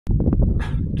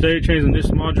Today, changing this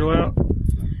module out.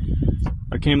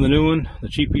 I came the new one, the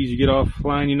cheapies you get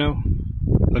offline, you know.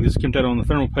 Like this came out on the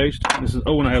thermal paste. This is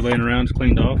old one I have laying around, it's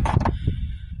cleaned off.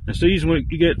 Instead of using what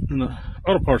you get in the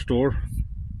auto parts store,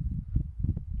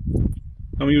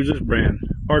 I'm gonna use this brand,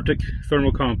 Artic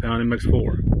Thermo compound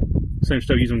mx-4. Same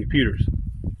stuff used on computers.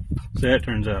 See how that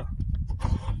turns out.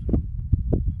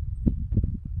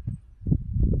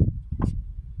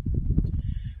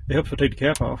 It helps if I take the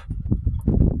cap off.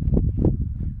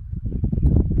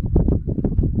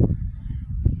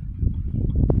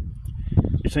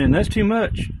 You're saying that's too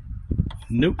much?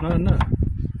 Nope, not enough.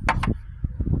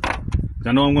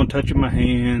 I know I'm going to touch it with my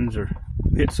hands or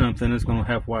hit something, it's going to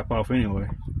have to wipe off anyway.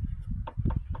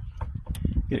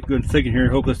 Get good and thick in here,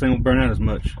 hope this thing won't burn out as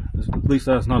much. At least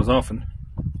that's not as often.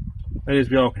 That is,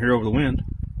 y'all can hear over the wind.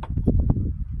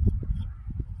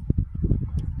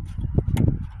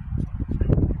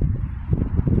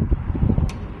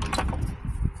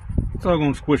 It's all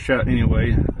going to squish out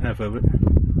anyway, half of it.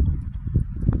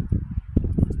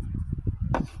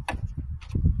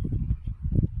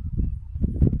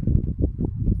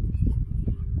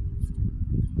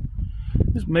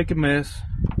 Just make a mess.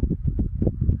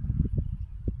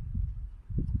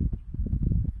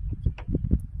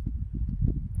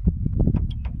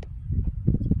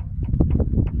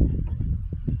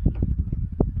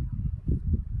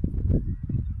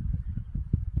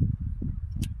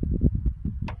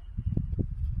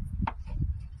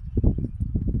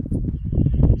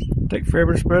 Take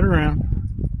forever to spread around.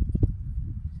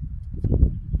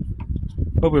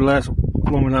 Hope it lasts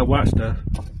long without white stuff.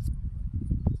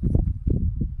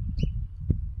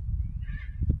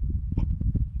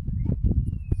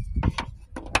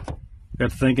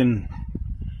 Got thinking,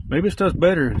 maybe this stuff's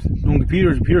better on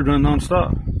computers. Computers run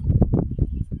non-stop.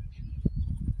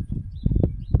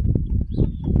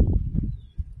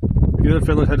 The other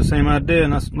fellows had the same idea,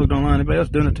 and I looked online. Anybody else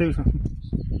doing it too? So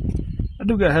I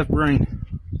do got half a brain.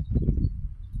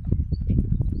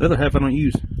 The other half I don't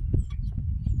use.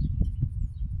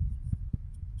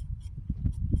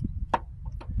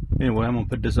 Anyway, I'm gonna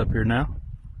put this up here now.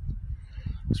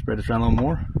 Spread this around a little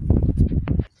more.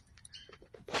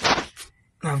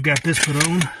 I've got this put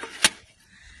on.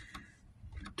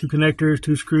 2 connectors,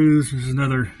 2 screws. There's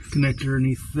another connector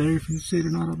underneath there. If you can see it or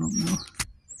not, I don't know.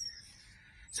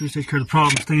 So this takes care of the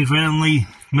problem. Things randomly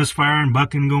misfire and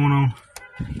bucking going on.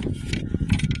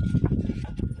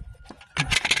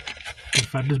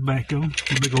 If I just back on,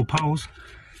 a big old pause.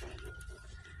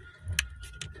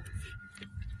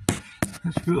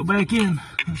 Let's screw it back in.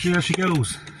 Let's see how she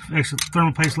goes. If the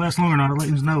thermal paste lasts long or not, I'll let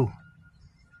you know.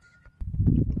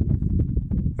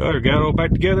 Got it all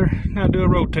back together. Now do a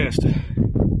road test.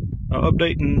 I'll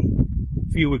update in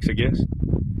a few weeks, I guess.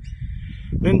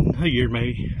 Then a year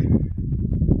maybe.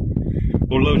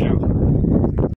 We'll load you.